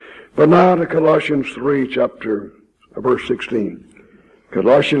But now to Colossians 3, verse 16.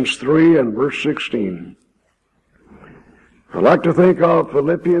 Colossians 3 and verse 16. I like to think of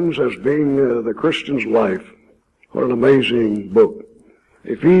Philippians as being the Christian's life. What an amazing book.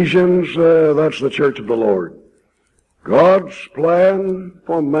 Ephesians, that's the church of the Lord. God's plan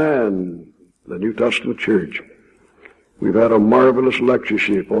for man, the New Testament church. We've had a marvelous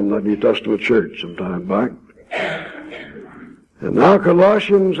lectureship on the New Testament church some time back. And now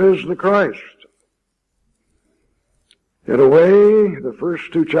Colossians is the Christ. In a way, the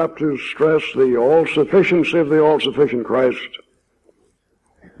first two chapters stress the all-sufficiency of the all-sufficient Christ.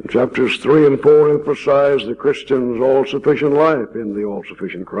 And chapters 3 and 4 emphasize the Christian's all-sufficient life in the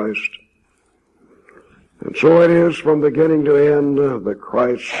all-sufficient Christ. And so it is from beginning to end, the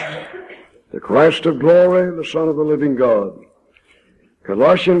Christ of glory, the Son of the living God.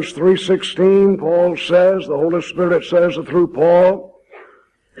 Colossians 3:16, Paul says, the Holy Spirit says through Paul,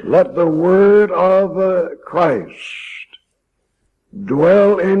 let the word of Christ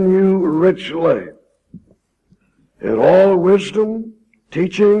dwell in you richly, in all wisdom,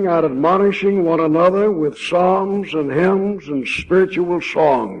 teaching and admonishing one another with psalms and hymns and spiritual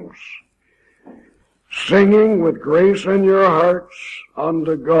songs, singing with grace in your hearts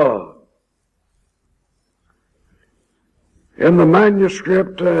unto God. In the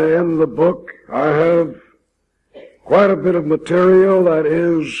manuscript, in the book, I have quite a bit of material that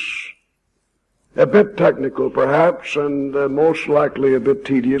is a bit technical perhaps, and most likely a bit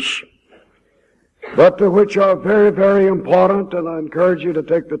tedious, but which are very, very important, and I encourage you to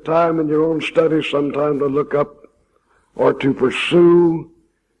take the time in your own study sometime to look up or to pursue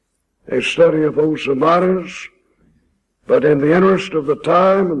a study of those matters. But in the interest of the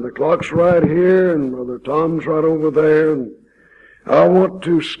time, and the clock's right here, and Brother Tom's right over there, and I want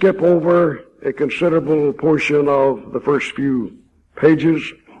to skip over a considerable portion of the first few pages,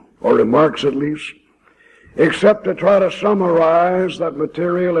 or remarks at least, except to try to summarize that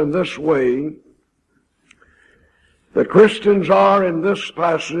material in this way, that Christians are in this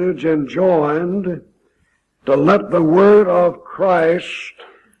passage enjoined to let the word of Christ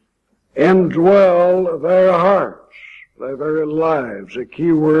indwell their hearts, their very lives. A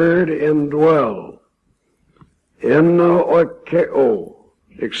key word, indwell. Enoikeo,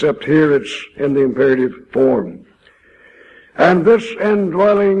 except here it's in the imperative form. And this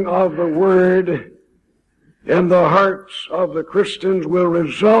indwelling of the word in the hearts of the Christians will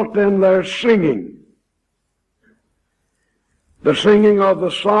result in their singing. The singing of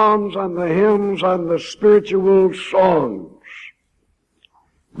the psalms and the hymns and the spiritual songs.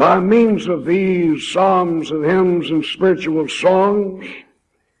 By means of these psalms and hymns and spiritual songs,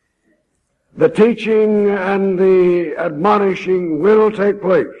 the teaching and the admonishing will take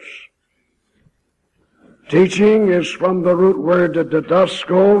place. Teaching is from the root word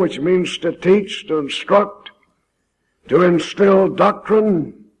didasko, which means to teach, to instruct, to instill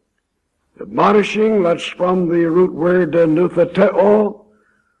doctrine. Admonishing, that's from the root word nutheteo,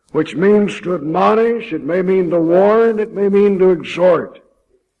 which means to admonish. It may mean to warn, it may mean to exhort.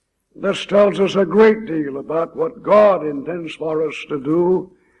 This tells us a great deal about what God intends for us to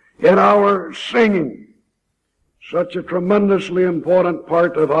do in our singing, such a tremendously important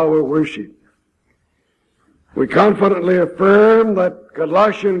part of our worship. We confidently affirm that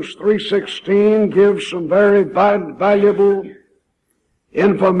Colossians 3:16 gives some very valuable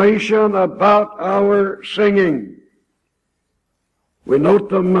information about our singing. We note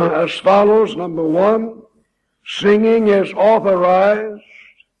them as follows. Number one, singing is authorized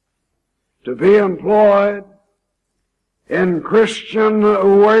to be employed in Christian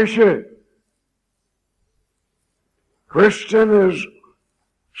worship.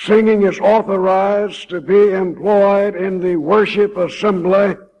 Singing is authorized to be employed in the worship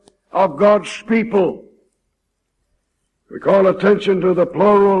assembly of God's people. We call attention to the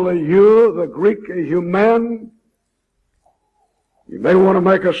plural you, the Greek human. You may want to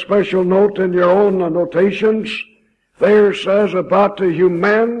make a special note in your own notations. There says about the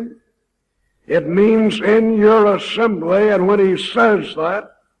human, it means in your assembly, and when he says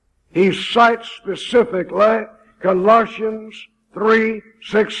that, he cites specifically Colossians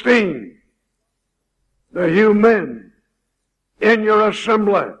 3:16. The human in your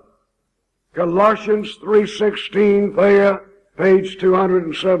assembly. Colossians 3:16 there, page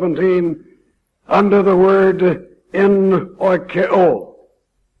 217, under the word enoikeo.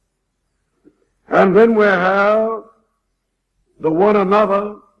 And then we have the one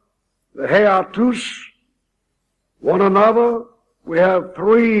another, the heatus, one another. We have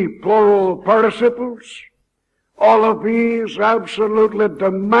three plural participles. All of these absolutely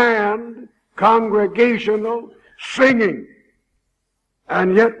demand congregational singing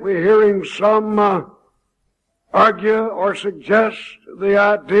And yet we're hearing some argue or suggest the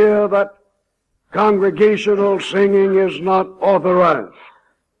idea that congregational singing is not authorized.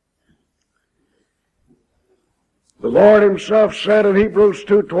 The Lord Himself said in Hebrews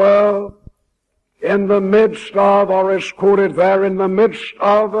 2:12, in the midst of, or is quoted there, in the midst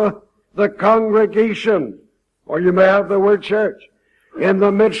of the congregation, or you may have the word church, in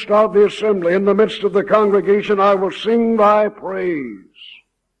the midst of the assembly, in the midst of the congregation, I will sing thy praise.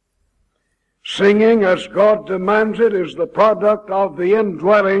 Singing, as God demands it, is the product of the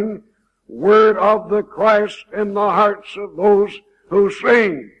indwelling word of the Christ in the hearts of those who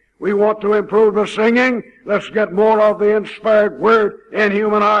sing. We want to improve the singing. Let's get more of the inspired word in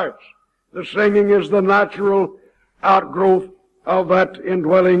human hearts. The singing is the natural outgrowth of that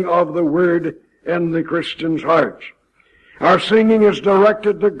indwelling of the word in the Christian's hearts. Our singing is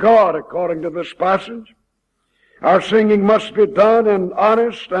directed to God according to this passage. Our singing must be done in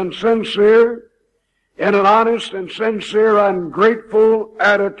honest and sincere, in an honest and sincere and grateful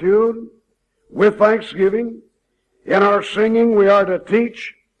attitude with thanksgiving. In our singing we are to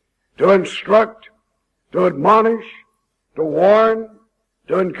teach, to instruct, to admonish, to warn,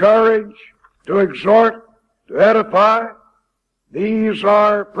 to encourage, to exhort, to edify. These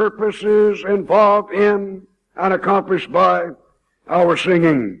are purposes involved in and accomplished by our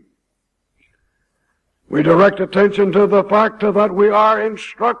singing. We direct attention to the fact that we are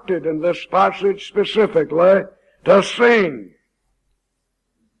instructed in this passage specifically to sing.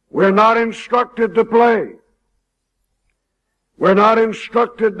 We're not instructed to play. We're not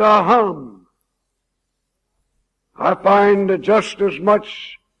instructed to hum. I find just as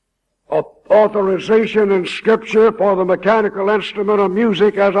much authorization in Scripture for the mechanical instrument of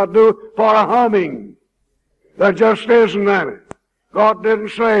music as I do for a humming. There just isn't any. God didn't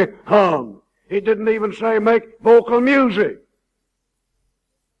say hum. He didn't even say make vocal music.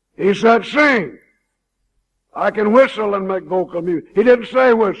 He said sing. I can whistle and make vocal music. He didn't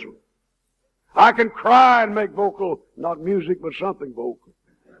say whistle. I can cry and make vocal, not music, but something vocal.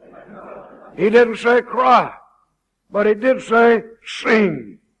 He didn't say cry, but He did say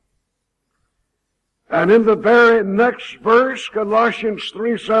sing. And in the very next verse, Colossians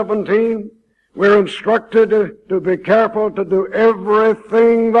 3:17, we're instructed to be careful to do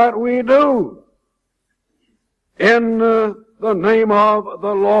everything that we do in the name of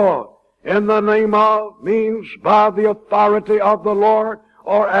the Lord. In the name of means by the authority of the Lord,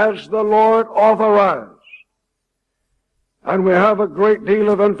 or as the Lord authorized. And we have a great deal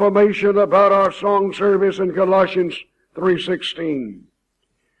of information about our song service in Colossians 3:16.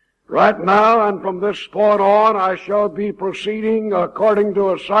 Right now, and from this point on, I shall be proceeding according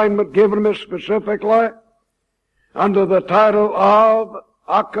to assignment given me specifically under the title of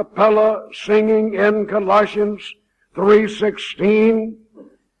a cappella singing in Colossians 3:16.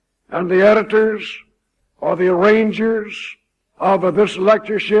 And the editors or the arrangers of this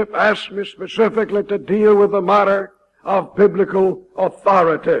lectureship asked me specifically to deal with the matter of biblical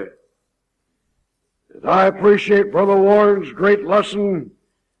authority. And I appreciate Brother Warren's great lesson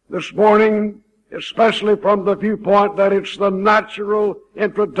this morning, especially from the viewpoint that it's the natural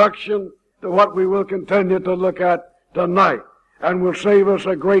introduction to what we will continue to look at tonight, and will save us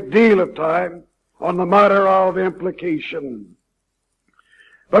a great deal of time on the matter of implication.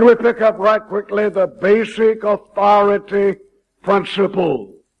 But we pick up right quickly the basic authority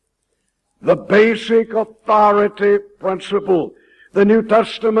principle. The basic authority principle. The New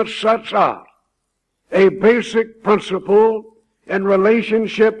Testament sets out a basic principle in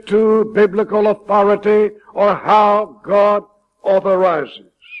relationship to biblical authority, or how God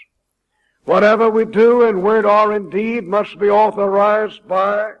authorizes. Whatever we do in word or in deed must be authorized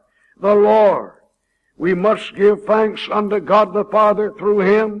by the Lord. We must give thanks unto God the Father through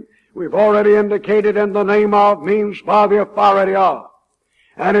Him. We've already indicated in the name of means by the authority of.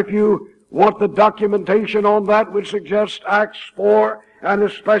 And if you want the documentation on that, we suggest Acts 4 and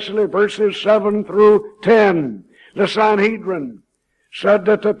especially verses 7 through 10. The Sanhedrin said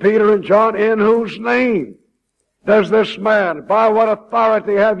to Peter and John, in whose name does this man, by what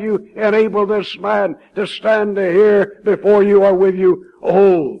authority have you enabled this man to stand here before you or with you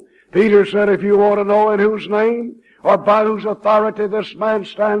whole? Peter said, if you want to know in whose name or by whose authority this man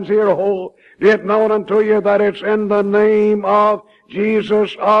stands here whole, be it known unto you that it's in the name of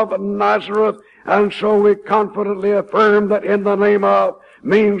Jesus of Nazareth. And so we confidently affirm that in the name of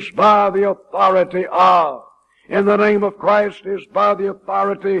means by the authority of. In the name of Christ is by the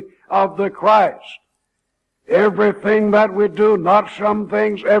authority of the Christ. Everything that we do, not some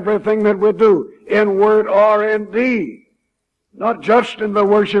things, everything that we do, in word or in deed, not just in the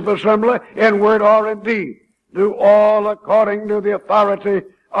worship assembly, in word or in deed, do all according to the authority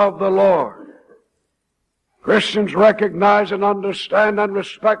of the Lord. Christians recognize and understand and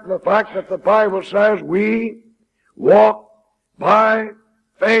respect the fact that the Bible says we walk by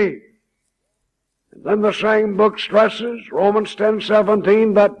faith. And then the same book stresses, Romans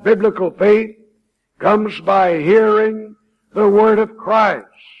 10:17, that biblical faith comes by hearing the word of Christ.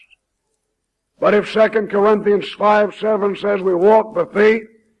 But if 2 Corinthians 5:7 says we walk by faith,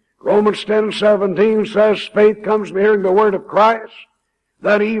 Romans 10:17 says faith comes by hearing the word of Christ,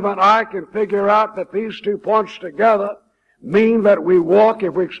 then even I can figure out that these two points together mean that we walk,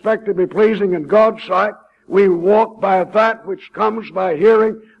 if we expect to be pleasing in God's sight, we walk by that which comes by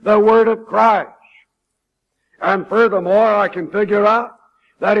hearing the word of Christ. And furthermore, I can figure out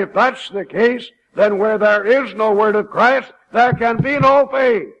that if that's the case, then where there is no word of Christ, there can be no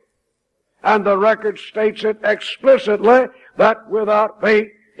faith. And the record states it explicitly that without faith,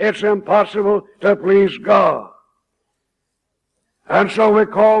 it's impossible to please God. And so we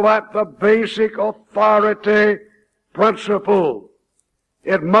call that the basic authority principle.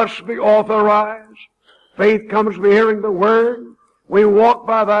 It must be authorized. Faith comes by hearing the word. We walk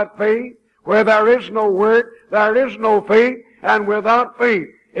by that faith. Where there is no word, there is no faith, and without faith,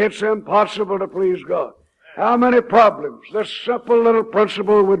 it's impossible to please God. How many problems this simple little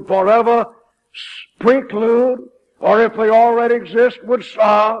principle would forever preclude, or if they already exist, would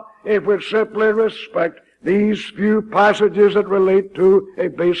solve, if we simply respect these few passages that relate to a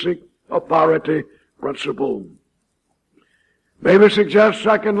basic authority principle. Maybe suggest,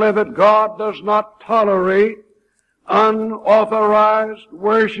 secondly, that God does not tolerate unauthorized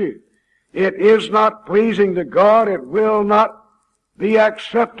worship. It is not pleasing to God. It will not be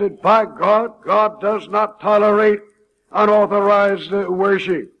accepted by God. God does not tolerate unauthorized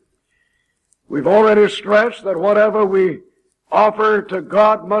worship. We've already stressed that whatever we offer to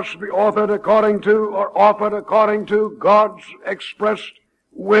God must be offered according to God's expressed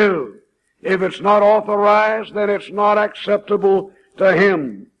will. If it's not authorized, then it's not acceptable to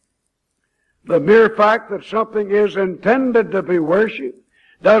Him. The mere fact that something is intended to be worshipped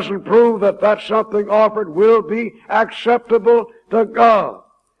doesn't prove that that something offered will be acceptable to God.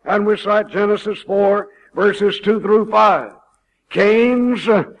 And we cite Genesis 4, verses 2 through 5. Cain's,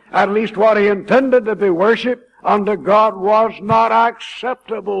 at least what he intended to be worshipped unto God, was not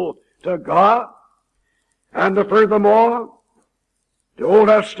acceptable to God. And furthermore, the Old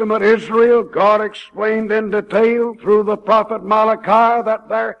Testament Israel, God explained in detail through the prophet Malachi that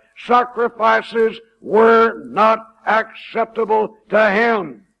their sacrifices were not acceptable to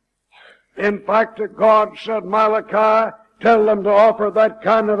Him. In fact, God said, Malachi, tell them to offer that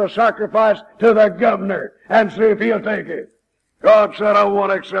kind of a sacrifice to the governor and see if he'll take it. God said, I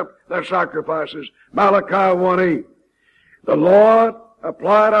won't accept their sacrifices. Malachi 1:8. The Lord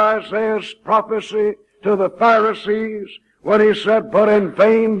applied Isaiah's prophecy to the Pharisees when He said, but in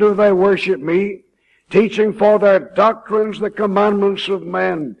vain do they worship me, teaching for their doctrines the commandments of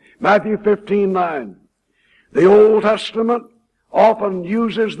men. Matthew 15:9. The Old Testament often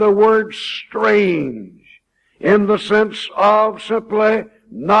uses the word strange in the sense of simply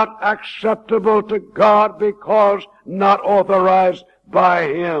not acceptable to God because not authorized by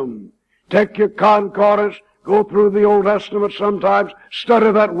Him. Take your concordance, go through the Old Testament sometimes,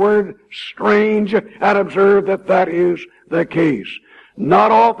 study that word strange, and observe that that is the case.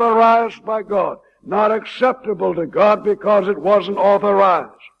 Not authorized by God, not acceptable to God because it wasn't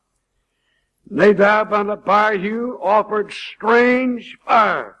authorized. Nadab and Abihu offered strange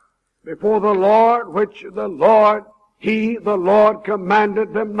fire before the Lord, which the Lord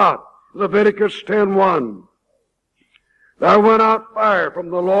commanded them not. Leviticus 10:1. There went out fire from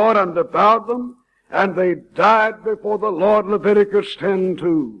the Lord and devoured them, and they died before the Lord. Leviticus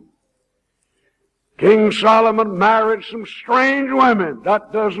 10:2. King Solomon married some strange women.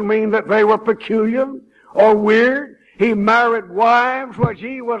 That doesn't mean that they were peculiar or weird. He married wives which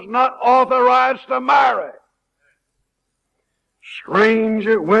he was not authorized to marry. Strange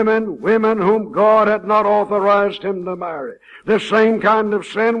women whom God had not authorized him to marry. This same kind of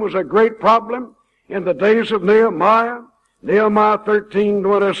sin was a great problem in the days of Nehemiah. Nehemiah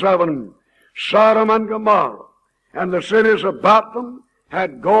 13:27. Sodom and Gomorrah and the cities about them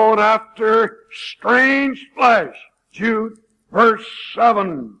had gone after strange flesh. Jude, verse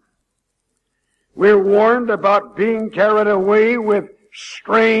 7. We're warned about being carried away with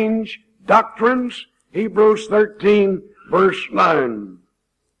strange doctrines. Hebrews 13, verse 9.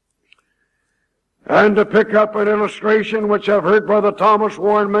 And to pick up an illustration which I've heard Brother Thomas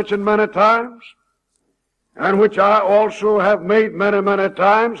Warren mention many times, and which I also have made many, many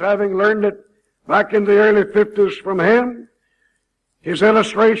times, having learned it back in the early 50s from him. His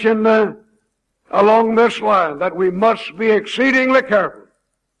illustration along this line that we must be exceedingly careful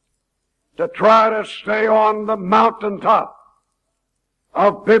to try to stay on the mountaintop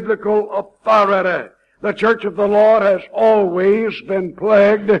of biblical authority. The Church of the Lord has always been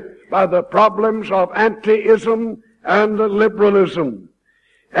plagued by the problems of anti-ism and liberalism.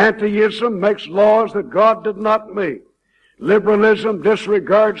 Anti-ism makes laws that God did not make. Liberalism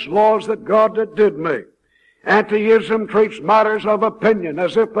disregards laws that God did make. Anti-ism treats matters of opinion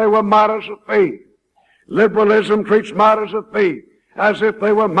as if they were matters of faith. Liberalism treats matters of faith as if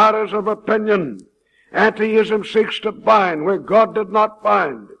they were matters of opinion. Anti-ism seeks to bind where God did not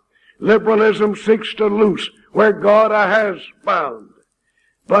bind. Liberalism seeks to loose where God has bound.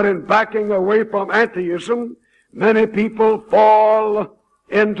 But in backing away from anti-ism, many people fall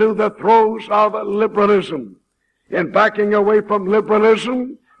into the throes of liberalism. In backing away from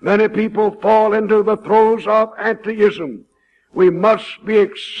liberalism, many people fall into the throes of anti-ism. We must be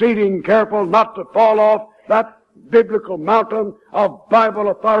exceeding careful not to fall off that biblical mountain of Bible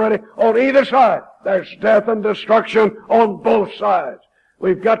authority on either side. There's death and destruction on both sides.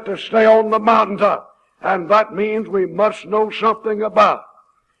 We've got to stay on the mountaintop, and that means we must know something about.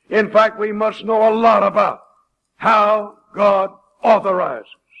 In fact, we must know a lot about how God authorizes.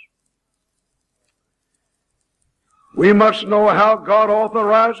 We must know how God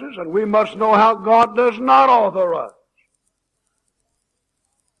authorizes, and we must know how God does not authorize.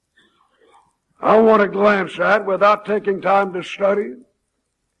 I want to glance at, without taking time to study,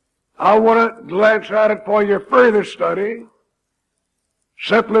 I want to glance at it for your further study,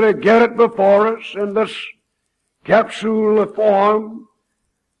 simply to get it before us in this capsule form,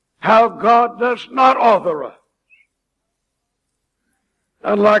 how God does not authorize.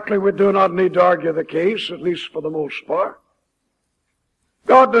 Unlikely we do not need to argue the case, at least for the most part.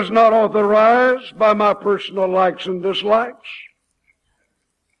 God does not authorize by my personal likes and dislikes.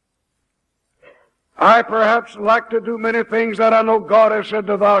 I perhaps like to do many things that I know God has said,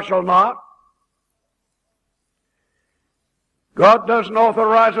 thou shalt not. God doesn't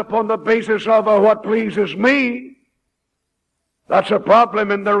authorize upon the basis of what pleases me. That's a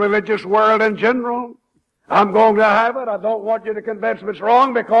problem in the religious world in general. I'm going to have it. I don't want you to convince me it's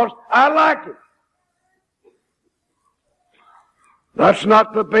wrong because I like it. That's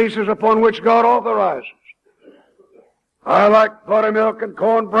not the basis upon which God authorizes. I like buttermilk and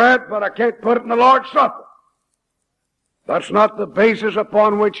cornbread, but I can't put it in the Lord's Supper. That's not the basis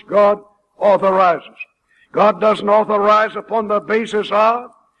upon which God authorizes. God doesn't authorize upon the basis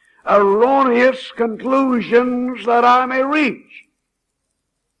of erroneous conclusions that I may reach.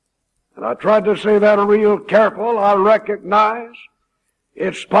 And I tried to say that real careful. I recognize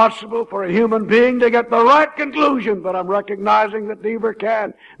it's possible for a human being to get the right conclusion, but I'm recognizing that Deaver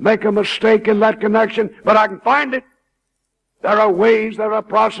can make a mistake in that connection, but I can find it. There are ways, there are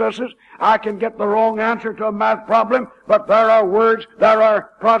processes. I can get the wrong answer to a math problem, but there are words, there are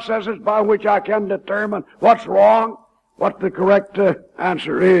processes by which I can determine what's wrong, what the correct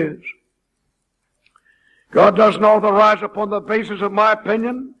answer is. God doesn't authorize upon the basis of my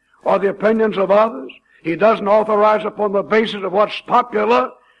opinion or the opinions of others. He doesn't authorize upon the basis of what's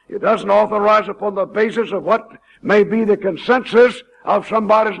popular. He doesn't authorize upon the basis of what may be the consensus of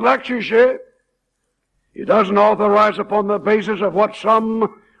somebody's lectureship. He doesn't authorize upon the basis of what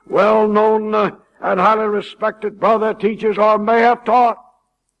some well-known and highly respected brother teaches or may have taught.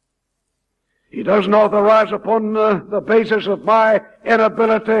 He doesn't authorize upon the basis of my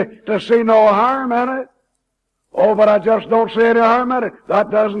inability to see no harm in it. Oh, but I just don't see any harm in it. That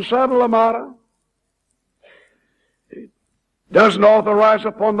doesn't settle the matter. He doesn't authorize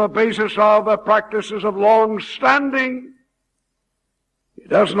upon the basis of the practices of long standing. He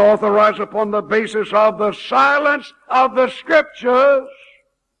doesn't authorize upon the basis of the silence of the Scriptures.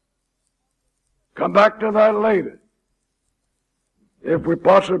 Come back to that later, if we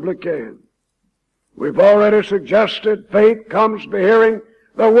possibly can. We've already suggested faith comes by hearing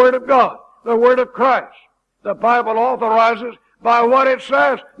the Word of God, the Word of Christ. The Bible authorizes by what it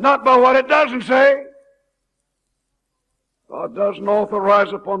says, not by what it doesn't say. God doesn't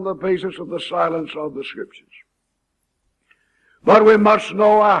authorize upon the basis of the silence of the Scriptures. But we must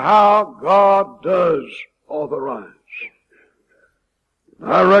know how God does authorize.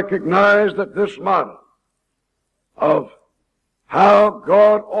 I recognize that this model of how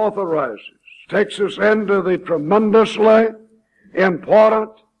God authorizes takes us into the tremendously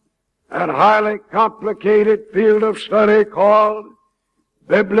important and highly complicated field of study called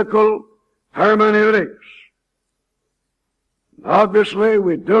biblical hermeneutics. Obviously,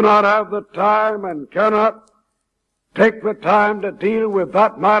 we do not have the time and cannot take the time to deal with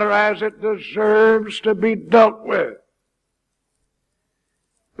that matter as it deserves to be dealt with.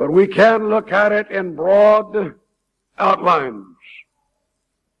 but we can look at it in broad outlines.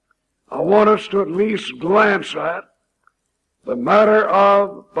 I want us to at least glance at the matter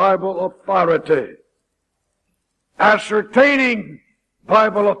of Bible authority. Ascertaining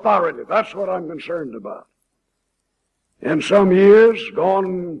Bible authority. That's what I'm concerned about. In some years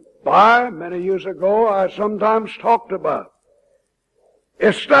gone by, many years ago, I sometimes talked about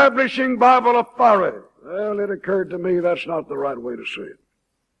establishing Bible authority. Well, it occurred to me that's not the right way to see it.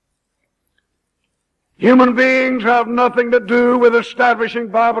 Human beings have nothing to do with establishing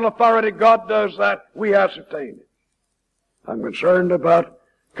Bible authority. God does that. We ascertain it. I'm concerned about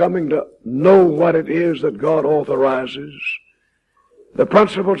coming to know what it is that God authorizes, the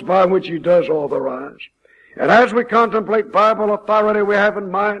principles by which He does authorize. And as we contemplate Bible authority, we have in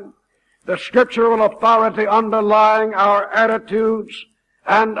mind the scriptural authority underlying our attitudes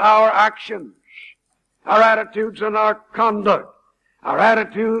and our actions, our attitudes and our conduct. Our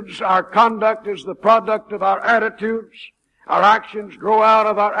attitudes, our conduct is the product of our attitudes. Our actions grow out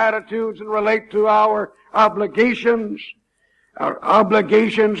of our attitudes and relate to our obligations. Our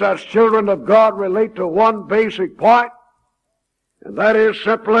obligations as children of God relate to one basic point, and that is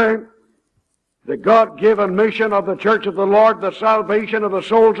simply the God-given mission of the Church of the Lord, the salvation of the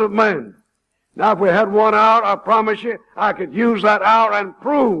souls of men. Now, if we had 1 hour, I promise you, I could use that hour and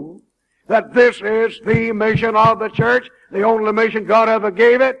prove that this is the mission of the church, the only mission God ever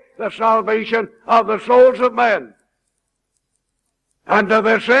gave it, the salvation of the souls of men. And to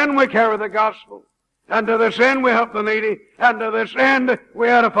this end we carry the gospel. And to this end we help the needy. And to this end we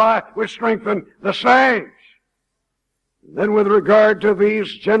edify, we strengthen the saints. Then with regard to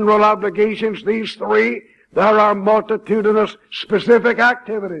these general obligations, these three, there are multitudinous specific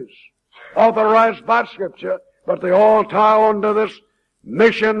activities authorized by Scripture, but they all tie on to this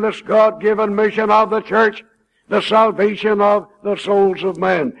mission, this God-given mission of the church, the salvation of the souls of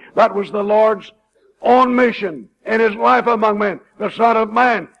men. That was the Lord's own mission in His life among men. The Son of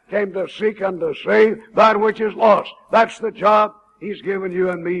Man came to seek and to save that which is lost. That's the job He's given you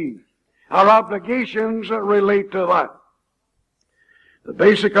and me. Our obligations relate to that. The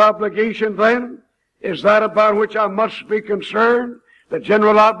basic obligation then is that about which I must be concerned. The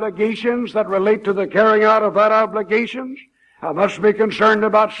general obligations that relate to the carrying out of that obligations. I must be concerned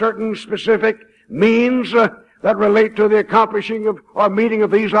about certain specific means that relate to the accomplishing of or meeting of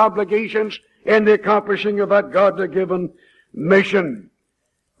these obligations in the accomplishing of that God-given mission.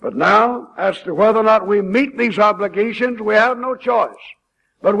 But now, as to whether or not we meet these obligations, we have no choice.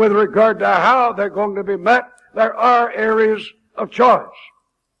 But with regard to how they're going to be met, there are areas of choice.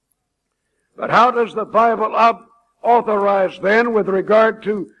 But how does the Bible authorize then with regard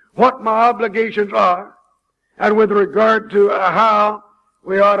to what my obligations are and with regard to how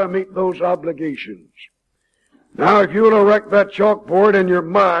we ought to meet those obligations? Now, if you'll erect that chalkboard in your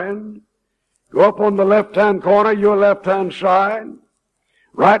mind, go up on the left-hand corner, your left-hand side,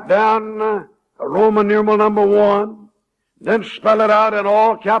 write down Roman numeral number 1, then spell it out in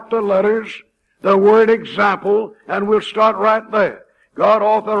all capital letters, the word example, and we'll start right there. God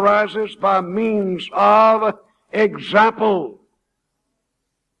authorizes by means of example.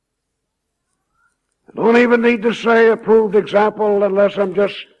 I don't even need to say approved example unless I'm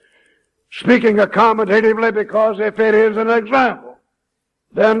just speaking accommodatively, because if it is an example,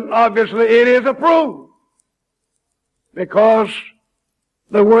 then obviously it is approved, because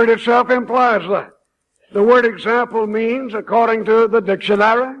the word itself implies that. The word example means, according to the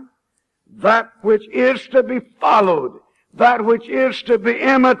dictionary, that which is to be followed, that which is to be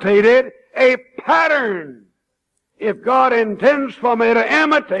imitated, a pattern. If God intends for me to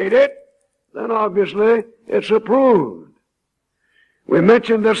imitate it, then obviously it's approved. We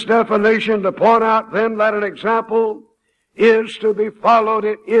mentioned this definition to point out then that an example is to be followed,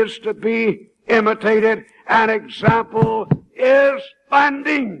 it is to be imitated. An example is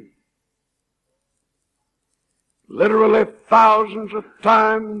binding. Literally thousands of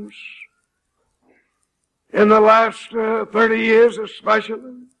times in the last 30 years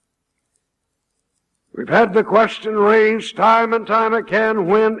especially, we've had the question raised time and time again,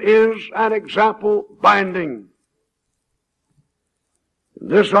 when is an example binding?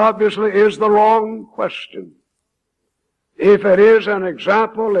 This obviously is the wrong question. If it is an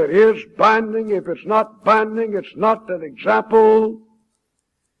example, it is binding. If it's not binding, it's not an example.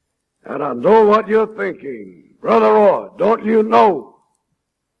 And I know what you're thinking. Brother Roy, don't you know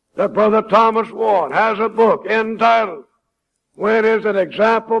that Brother Thomas Warren has a book entitled, When is an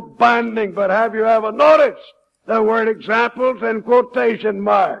Example Binding? But have you ever noticed the word examples in quotation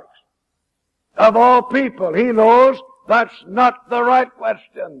marks? Of all people, he knows that's not the right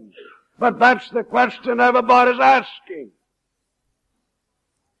question. But that's the question everybody's asking.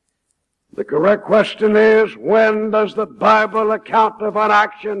 The correct question is, when does the Bible account of an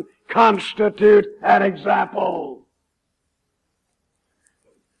action constitute an example?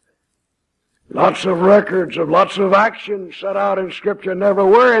 Lots of records of lots of actions set out in Scripture never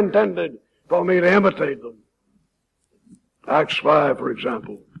were intended for me to imitate them. Acts 5, for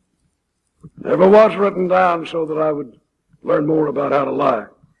example, never was written down so that I would learn more about how to lie.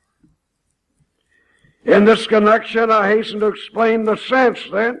 In this connection, I hasten to explain the sense,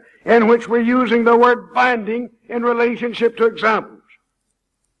 then, in which we're using the word binding in relationship to examples.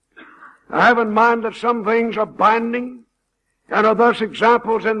 I have in mind that some things are binding and are thus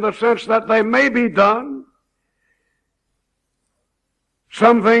examples in the sense that they may be done.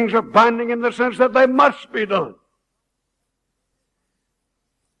 Some things are binding in the sense that they must be done.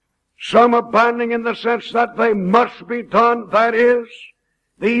 Some are binding in the sense that they must be done. That is,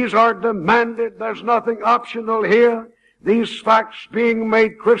 these are demanded. There's nothing optional here. These facts being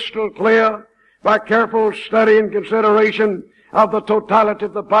made crystal clear by careful study and consideration of the totality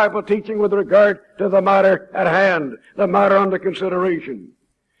of the Bible teaching with regard to the matter at hand, the matter under consideration.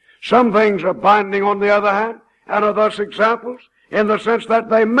 Some things are binding, on the other hand, and are thus examples in the sense that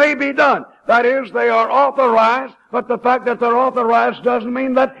they may be done. That is, they are authorized, but the fact that they're authorized doesn't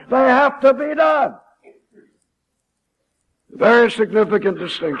mean that they have to be done. Very significant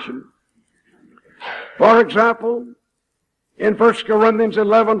distinction. For example, in 1 Corinthians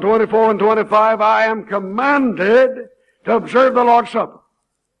 11, 24 and 25, I am commanded to observe the Lord's Supper.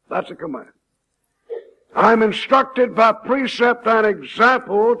 That's a command. I'm instructed by precept and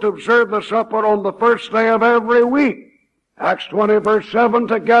example to observe the supper on the first day of every week. Acts 20, verse 7,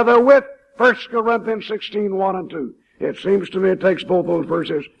 together with 1 Corinthians 16, 1 and 2. It seems to me it takes both those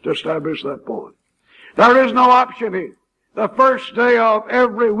verses to establish that point. There is no option here. The first day of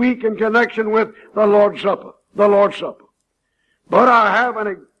every week in connection with the Lord's Supper. The Lord's Supper. But I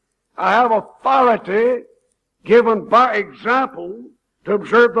have authority given by example to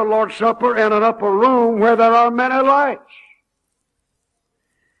observe the Lord's Supper in an upper room where there are many lights.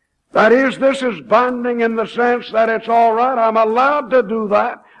 That is, this is binding in the sense that it's all right. I'm allowed to do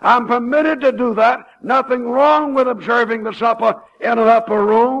that. I'm permitted to do that. Nothing wrong with observing the supper in an upper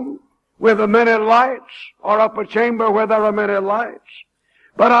room with many lights, or upper chamber where there are many lights.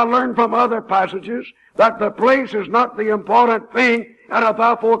 But I learned from other passages that the place is not the important thing, and I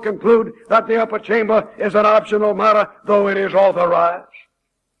therefore conclude that the upper chamber is an optional matter, though it is authorized.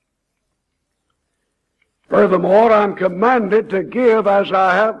 Furthermore, I'm commanded to give as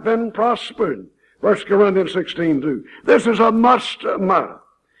I have been prospered. 1 Corinthians 16:2. This is a must matter.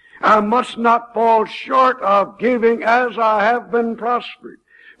 I must not fall short of giving as I have been prospered.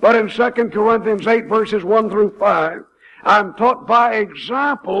 But in 2 Corinthians 8, verses 1 through 5, I'm taught by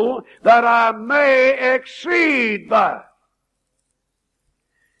example that I may exceed that.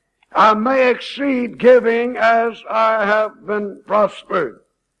 I may exceed giving as I have been prospered.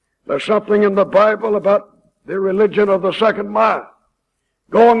 There's something in the Bible about the religion of the second mile.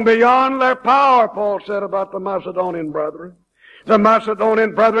 Going beyond their power, Paul said about the Macedonian brethren. The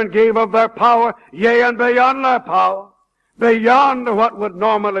Macedonian brethren gave of their power, yea, and beyond their power, beyond what would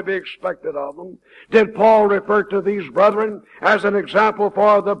normally be expected of them. Did Paul refer to these brethren as an example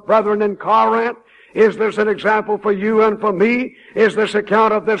for the brethren in Corinth? Is this an example for you and for me? Is this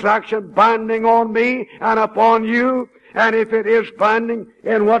account of this action binding on me and upon you? And if it is binding,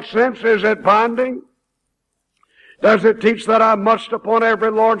 in what sense is it binding? Does it teach that I must upon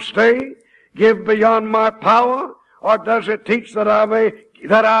every Lord's day give beyond my power? Or does it teach that I may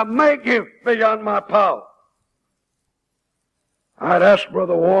give beyond my power? I'd asked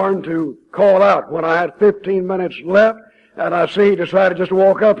Brother Warren to call out when I had 15 minutes left, and I see he decided just to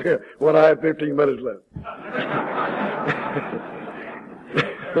walk up here when I had 15 minutes left.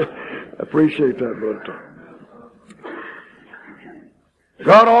 I appreciate that, Brother Tom.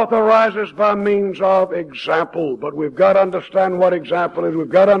 God authorizes by means of example, but we've got to understand what example is. We've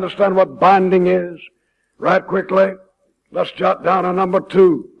got to understand what binding is. Right quickly, let's jot down a number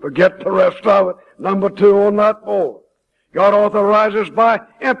 2. Forget the rest of it. Number 2 on that board. God authorizes by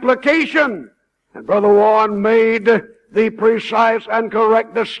implication. And Brother Warren made the precise and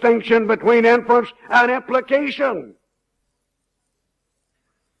correct distinction between inference and implication.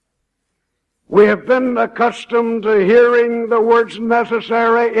 We have been accustomed to hearing the words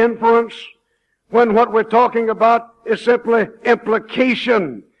necessary, inference, when what we're talking about is simply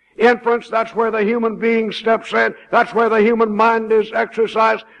implication. Inference, that's where the human being steps in. That's where the human mind is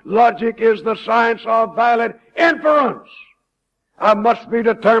exercised. Logic is the science of valid inference. I must be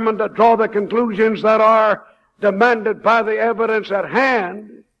determined to draw the conclusions that are demanded by the evidence at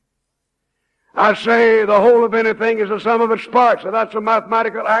hand. I say the whole of anything is the sum of its parts. So that's a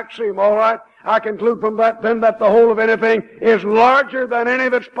mathematical axiom, all right? I conclude from that then that the whole of anything is larger than any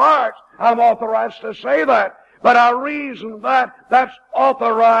of its parts. I'm authorized to say that. But I reason that that's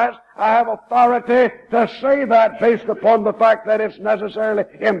authorized. I have authority to say that based upon the fact that it's necessarily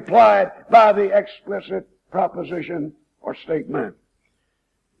implied by the explicit proposition or statement.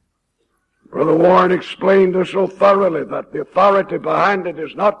 Brother Warren explained this so thoroughly that the authority behind it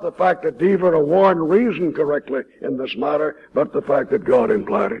is not the fact that Deaver or Warren reasoned correctly in this matter, but the fact that God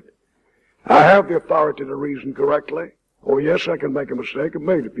implied it. I have the authority to reason correctly. Oh yes, I can make a mistake. I've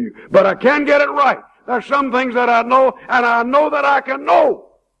made a few. But I can get it right. There's some things that I know, and I know that I can know.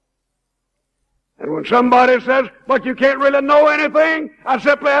 And when somebody says, but you can't really know anything, I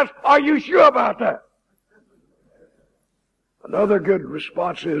simply ask, are you sure about that? Another good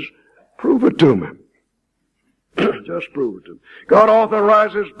response is, prove it to me. Just prove it to me. God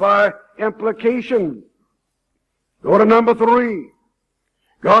authorizes by implication. Go to number 3.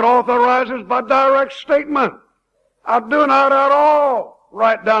 God authorizes by direct statement. I do not at all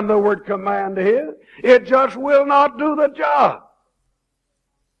write down the word command here. It just will not do the job.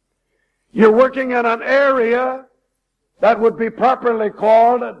 You're working in an area that would be properly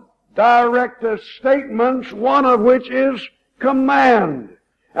called direct statements, one of which is command.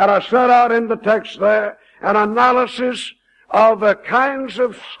 And I set out in the text there an analysis of the kinds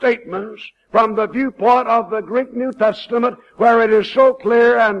of statements from the viewpoint of the Greek New Testament, where it is so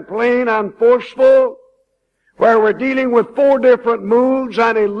clear and plain and forceful, where we're dealing with 4 different moods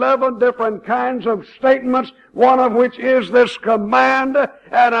and 11 different kinds of statements, one of which is this command,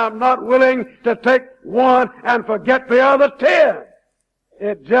 and I'm not willing to take one and forget the other 10.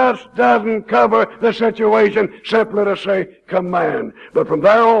 It just doesn't cover the situation simply to say command. But from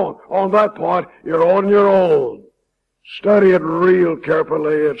there on that point, you're on your own. Study it real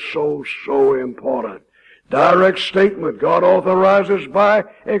carefully. It's so important. Direct statement. God authorizes by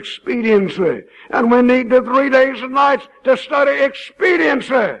expediency. And we need the 3 days and nights to study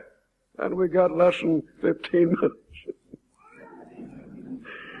expediency. And we got less than 15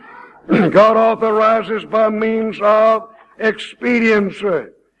 minutes. God authorizes by means of expediency.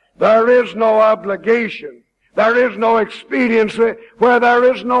 There is no obligation. There is no expediency where there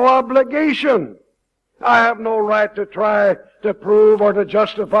is no obligation. I have no right to try to prove or to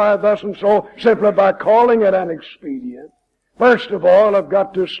justify thus and so simply by calling it an expedient. First of all, I've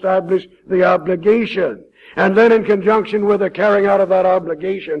got to establish the obligation. And then in conjunction with the carrying out of that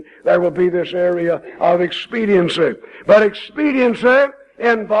obligation, there will be this area of expediency. But expediency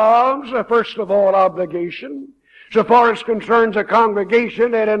involves, first of all, obligation. So far as concerns a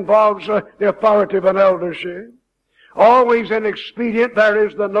congregation, it involves the authority of an eldership. Always in expedient, there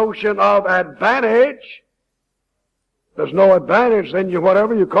is the notion of advantage. There's no advantage, then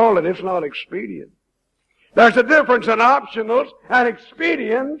whatever you call it, it's not expedient. There's a difference in optionals and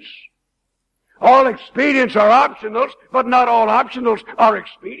expedients. All expedients are optionals, but not all optionals are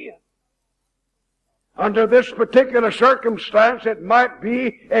expedient. Under this particular circumstance, it might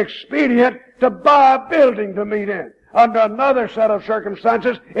be expedient to buy a building to meet in. Under another set of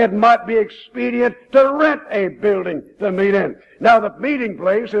circumstances, it might be expedient to rent a building to meet in. Now, the meeting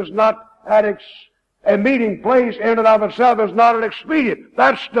place is not a meeting place in and of itself is not an expedient.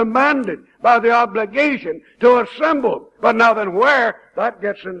 That's demanded by the obligation to assemble. But now then where? That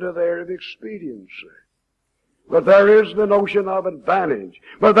gets into the area of expediency. But there is the notion of advantage.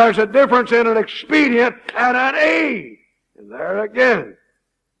 But there's a difference in an expedient and an aid. And there again,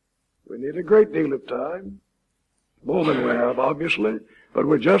 we need a great deal of time. More than we have, obviously. But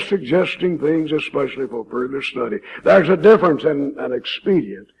we're just suggesting things especially for further study. There's a difference in an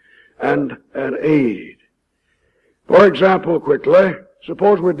expedient and an aid. For example, quickly,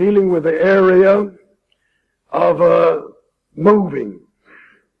 suppose we're dealing with the area of moving.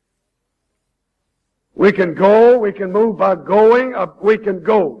 We can go, we can move by going, we can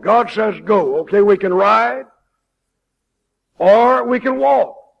go. God says go. Okay, we can ride, or we can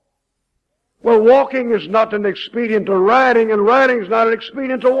walk. Well, walking is not an expedient to riding, and riding is not an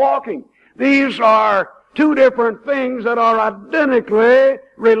expedient to walking. These are 2 different things that are identically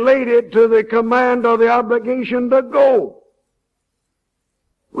related to the command or the obligation to go.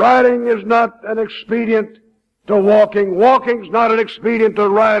 Riding is not an expedient to walking. Walking is not an expedient to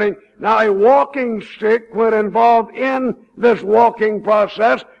riding. Now, a walking stick, when involved in this walking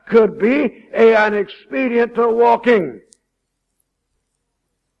process, could be an expedient to walking.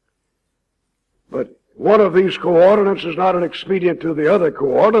 But one of these coordinates is not an expedient to the other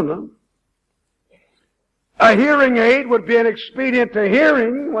coordinate. A hearing aid would be an expedient to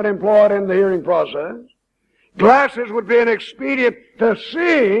hearing when employed in the hearing process. Glasses would be an expedient to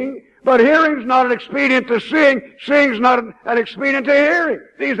seeing But hearing's not an expedient to seeing. Seeing's not an expedient to hearing.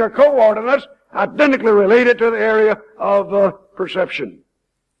 These are coordinates identically related to the area of perception.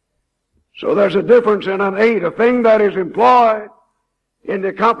 So there's a difference in an aid. A thing that is employed in the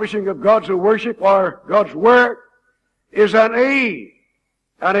accomplishing of God's worship or God's work is an aid.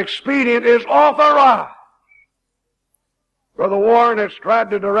 An expedient is authorized. Brother Warren has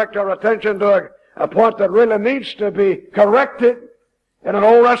tried to direct our attention to a point that really needs to be corrected in an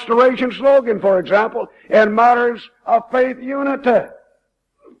old restoration slogan, for example, in matters of faith unity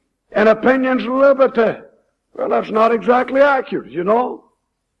and opinions liberty. Well, that's not exactly accurate, you know.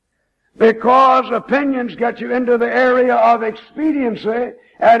 Because opinions get you into the area of expediency,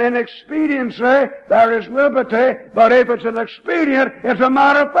 and in expediency there is liberty, but if it's an expedient, it's a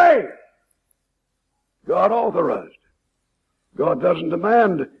matter of faith. God authorized it. God doesn't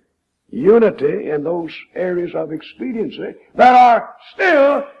demand unity in those areas of expediency that are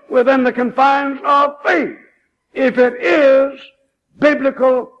still within the confines of faith. If it is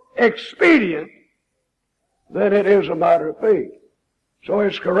biblical expedient, then it is a matter of faith. So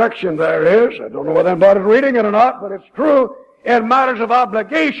his correction there is, I don't know whether anybody's reading it or not, but it's true, in matters of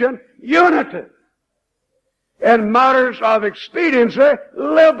obligation, unity. In matters of expediency,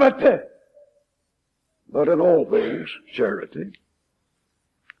 liberty. But in all things, charity.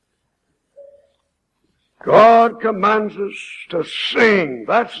 God commands us to sing.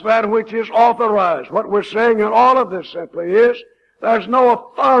 That's that which is authorized. What we're saying in all of this simply is, there's no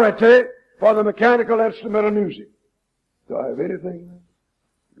authority for the mechanical instrument of music. Do I have anything?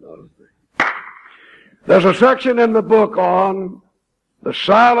 Not a thing. There's a section in the book on the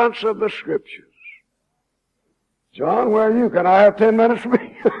silence of the Scriptures. John, where are you? Can I have 10 minutes for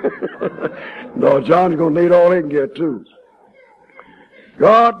me? No, John's going to need all he can get, too.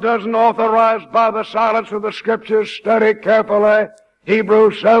 God doesn't authorize by the silence of the Scriptures. Study carefully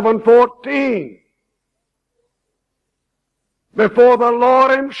Hebrews 7:14. Before the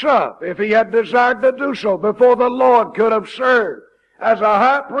Lord himself, if he had desired to do so, before the Lord could have served as a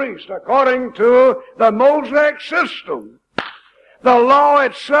high priest according to the Mosaic system, the law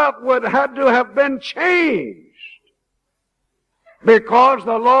itself would have to have been changed, because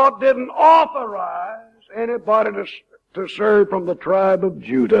the Lord didn't authorize anybody to serve from the tribe of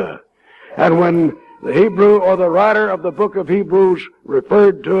Judah. And when the Hebrew or the writer of the book of Hebrews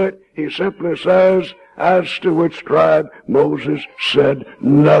referred to it, he simply says, as to which tribe Moses said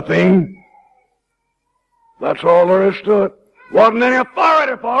nothing. That's all there is to it. Wasn't any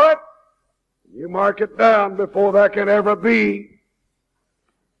authority for it. You mark it down before there can ever be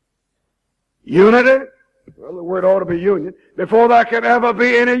unity. Well, the word ought to be union. Before there can ever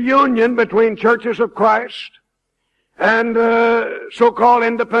be any union between churches of Christ and so-called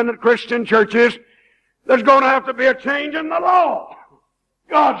independent Christian churches, there's going to have to be a change in the law.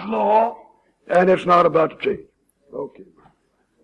 God's law. And it's not about to change. Okay.